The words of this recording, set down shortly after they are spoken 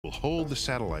will hold the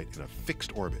satellite in a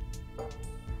fixed orbit.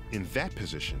 In that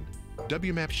position,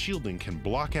 WMAP shielding can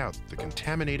block out the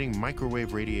contaminating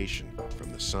microwave radiation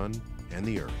from the sun and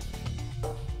the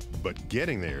Earth. But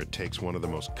getting there takes one of the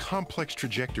most complex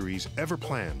trajectories ever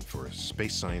planned for a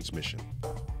space science mission.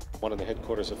 One of the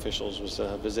headquarters officials was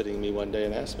visiting me one day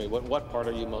and asked me, what part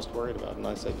are you most worried about? And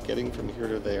I said, getting from here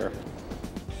to there.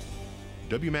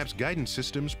 WMAP's guidance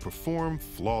systems perform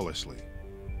flawlessly.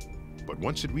 But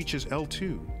once it reaches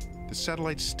L2, the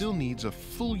satellite still needs a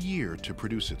full year to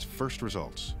produce its first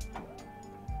results.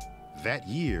 That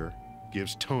year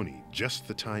gives Tony just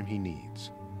the time he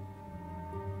needs.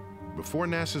 Before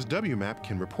NASA's WMAP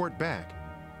can report back,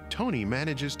 Tony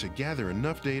manages to gather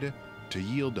enough data to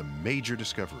yield a major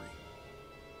discovery.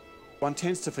 One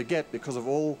tends to forget, because of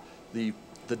all the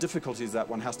difficulties that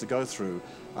one has to go through,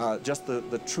 just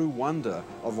the true wonder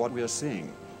of what we are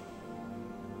seeing.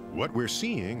 What we're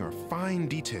seeing are fine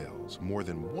details more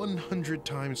than 100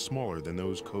 times smaller than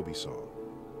those Kobe saw.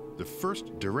 The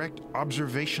first direct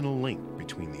observational link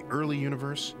between the early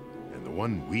universe and the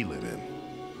one we live in.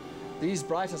 These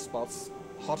brighter spots,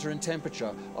 hotter in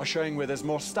temperature, are showing where there's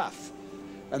more stuff.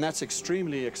 And that's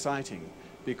extremely exciting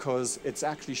because it's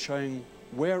actually showing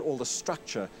where all the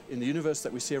structure in the universe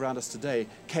that we see around us today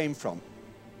came from.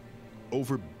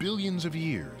 Over billions of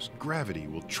years, gravity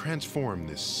will transform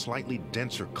this slightly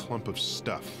denser clump of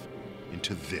stuff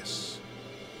into this,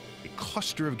 a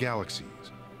cluster of galaxies,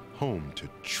 home to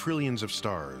trillions of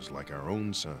stars like our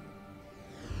own sun.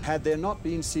 Had there not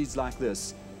been seeds like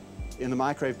this in the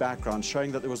microwave background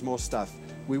showing that there was more stuff,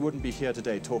 we wouldn't be here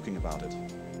today talking about it.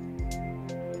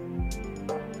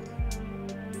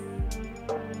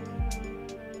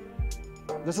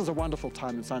 This is a wonderful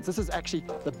time in science. This is actually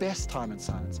the best time in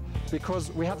science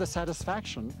because we have the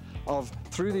satisfaction of,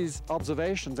 through these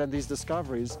observations and these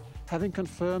discoveries, having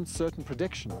confirmed certain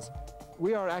predictions.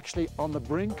 We are actually on the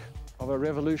brink of a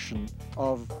revolution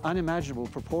of unimaginable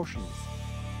proportions.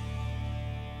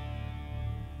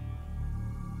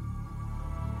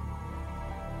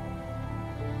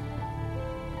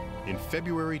 In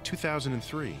February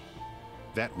 2003,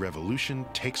 that revolution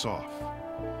takes off.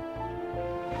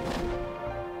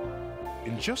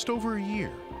 In just over a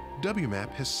year, WMAP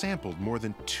has sampled more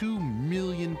than 2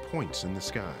 million points in the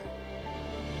sky.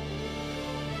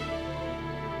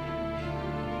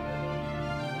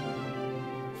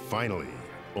 Finally,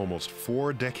 almost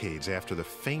 4 decades after the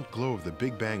faint glow of the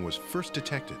Big Bang was first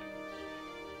detected,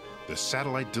 the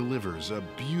satellite delivers a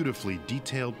beautifully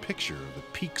detailed picture of the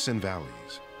peaks and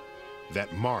valleys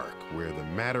that mark where the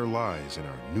matter lies in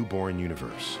our newborn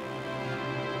universe.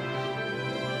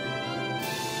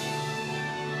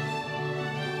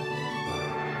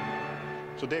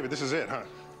 So David, this is it, huh?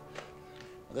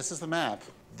 This is the map.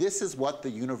 This is what the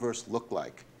universe looked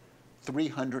like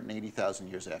 380,000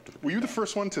 years after the Big Were you the Bang.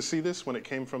 first one to see this when it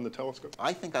came from the telescope?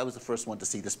 I think I was the first one to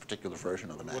see this particular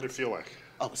version of the map. What did it feel like?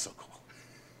 Oh, it was so cool.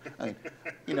 I mean,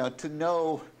 you know, to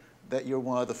know that you're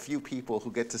one of the few people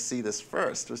who get to see this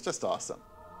first was just awesome.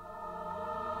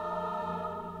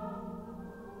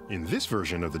 In this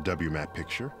version of the WMAP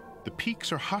picture, the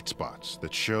peaks are hotspots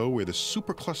that show where the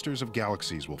superclusters of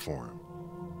galaxies will form.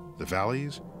 The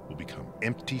valleys will become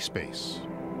empty space.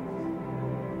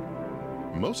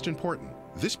 Most important,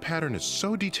 this pattern is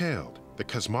so detailed that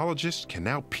cosmologists can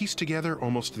now piece together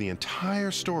almost the entire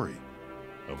story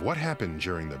of what happened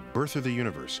during the birth of the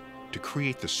universe to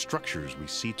create the structures we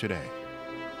see today.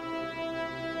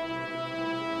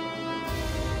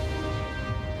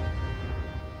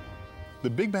 The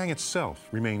Big Bang itself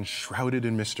remains shrouded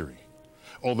in mystery,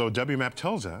 although WMAP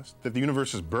tells us that the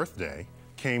universe's birthday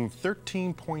came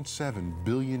 13.7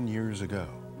 billion years ago.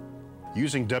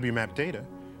 Using WMAP data,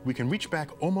 we can reach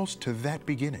back almost to that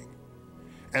beginning,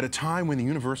 at a time when the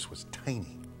universe was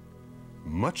tiny,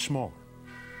 much smaller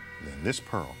than this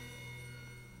pearl.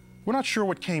 We're not sure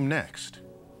what came next,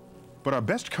 but our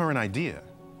best current idea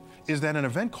is that an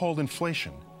event called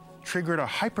inflation triggered a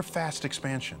hyperfast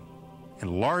expansion,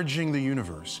 enlarging the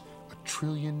universe a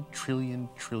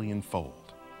trillion fold.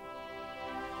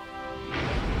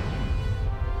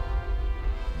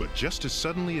 But just as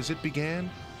suddenly as it began,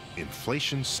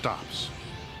 inflation stops,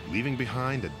 leaving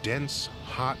behind a dense,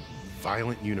 hot,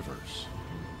 violent universe.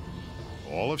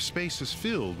 All of space is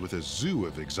filled with a zoo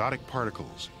of exotic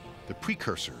particles, the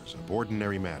precursors of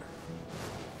ordinary matter.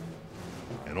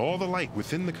 And all the light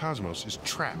within the cosmos is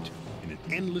trapped in an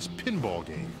endless pinball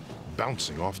game,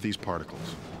 bouncing off these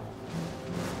particles.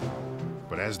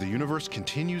 But as the universe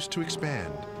continues to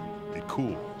expand, it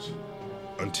cools,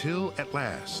 until at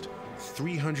last,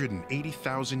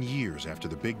 380,000 years after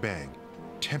the Big Bang,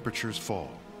 temperatures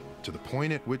fall, to the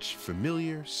point at which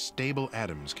familiar, stable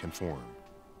atoms can form.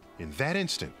 In that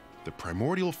instant, the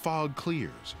primordial fog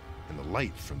clears and the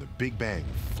light from the Big Bang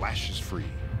flashes free,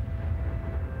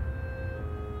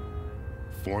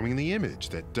 forming the image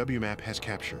that WMAP has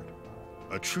captured,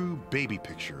 a true baby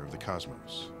picture of the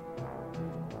cosmos.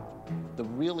 The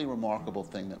really remarkable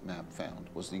thing that MAP found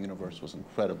was the universe was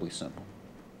incredibly simple.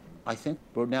 I think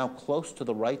we're now close to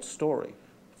the right story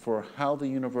for how the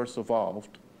universe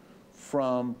evolved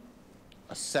from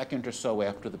a second or so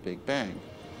after the Big Bang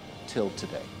till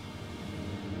today.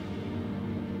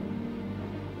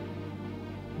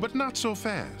 But not so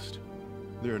fast.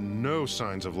 There are no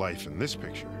signs of life in this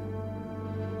picture.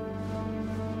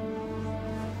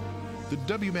 The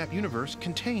WMAP universe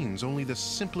contains only the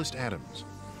simplest atoms,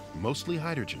 mostly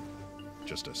hydrogen,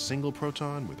 just a single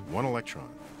proton with one electron,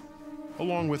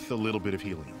 along with a little bit of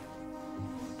helium.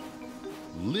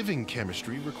 Living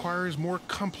chemistry requires more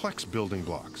complex building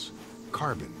blocks: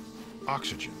 carbon,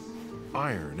 oxygen,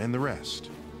 iron, and the rest.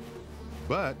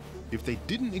 But if they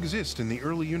didn't exist in the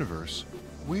early universe,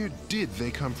 where did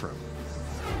they come from?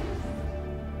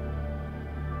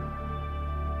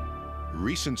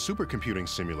 Recent supercomputing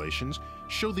simulations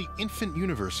show the infant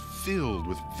universe filled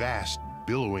with vast,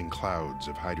 billowing clouds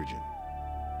of hydrogen.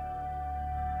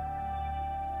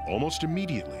 Almost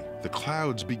immediately, the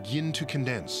clouds begin to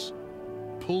condense,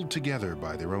 pulled together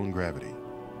by their own gravity.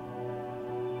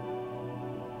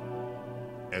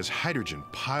 As hydrogen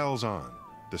piles on,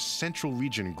 the central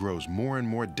region grows more and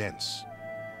more dense,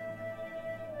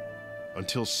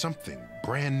 until something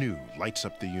brand new lights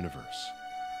up the universe: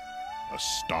 a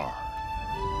star.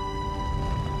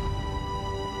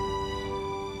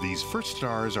 These first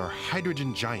stars are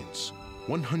hydrogen giants,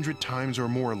 100 times or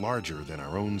more larger than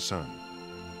our own sun.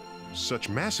 Such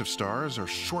massive stars are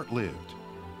short-lived,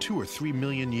 2 or 3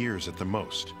 million years at the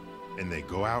most, and they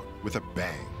go out with a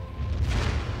bang.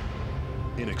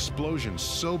 In explosions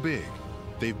so big,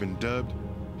 they've been dubbed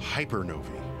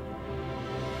hypernovae.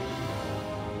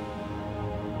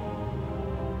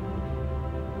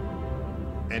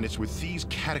 And it's with these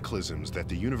cataclysms that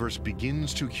the universe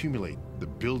begins to accumulate the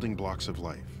building blocks of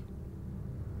life.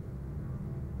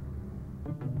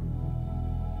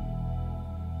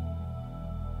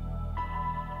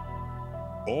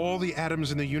 All the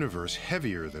atoms in the universe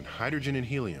heavier than hydrogen and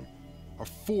helium are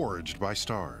forged by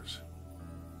stars.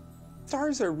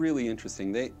 Stars are really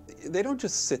interesting. They don't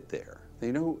just sit there.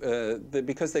 They know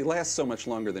because they last so much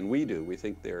longer than we do. We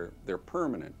think they're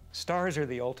permanent. Stars are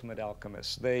the ultimate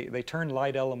alchemists. They turn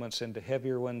light elements into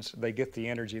heavier ones. They get the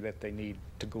energy that they need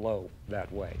to glow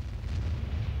that way.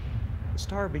 The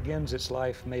star begins its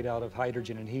life made out of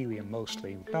hydrogen and helium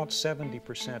mostly, about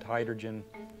 70% hydrogen,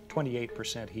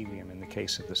 28% helium in the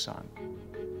case of the sun.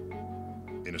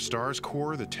 In a star's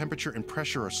core, the temperature and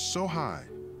pressure are so high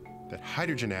that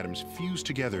hydrogen atoms fuse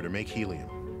together to make helium.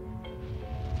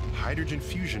 Hydrogen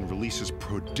fusion releases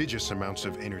prodigious amounts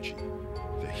of energy,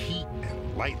 the heat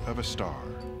and light of a star.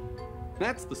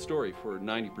 That's the story for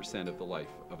 90% of the life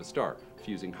of a star,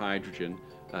 fusing hydrogen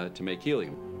to make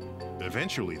helium.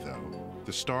 Eventually, though,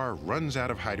 the star runs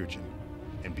out of hydrogen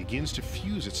and begins to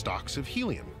fuse its stocks of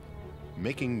helium,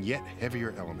 making yet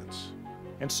heavier elements.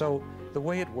 And so the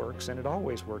way it works, and it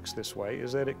always works this way,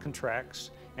 is that it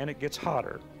contracts and it gets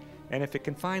hotter. And if it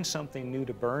can find something new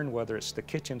to burn, whether it's the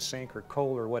kitchen sink or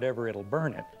coal or whatever, it'll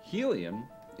burn it. Helium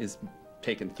is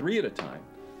taken 3 at a time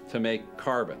to make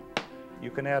carbon. You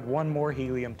can add 1 more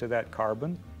helium to that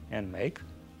carbon and make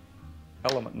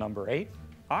element number 8,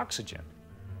 oxygen.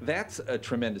 That's a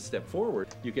tremendous step forward.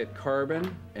 You get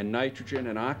carbon and nitrogen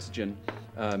and oxygen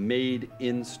made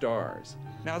in stars.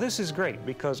 Now this is great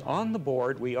because on the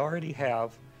board we already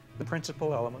have the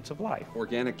principal elements of life.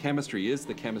 Organic chemistry is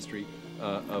the chemistry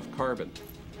of carbon.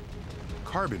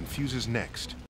 Carbon fuses next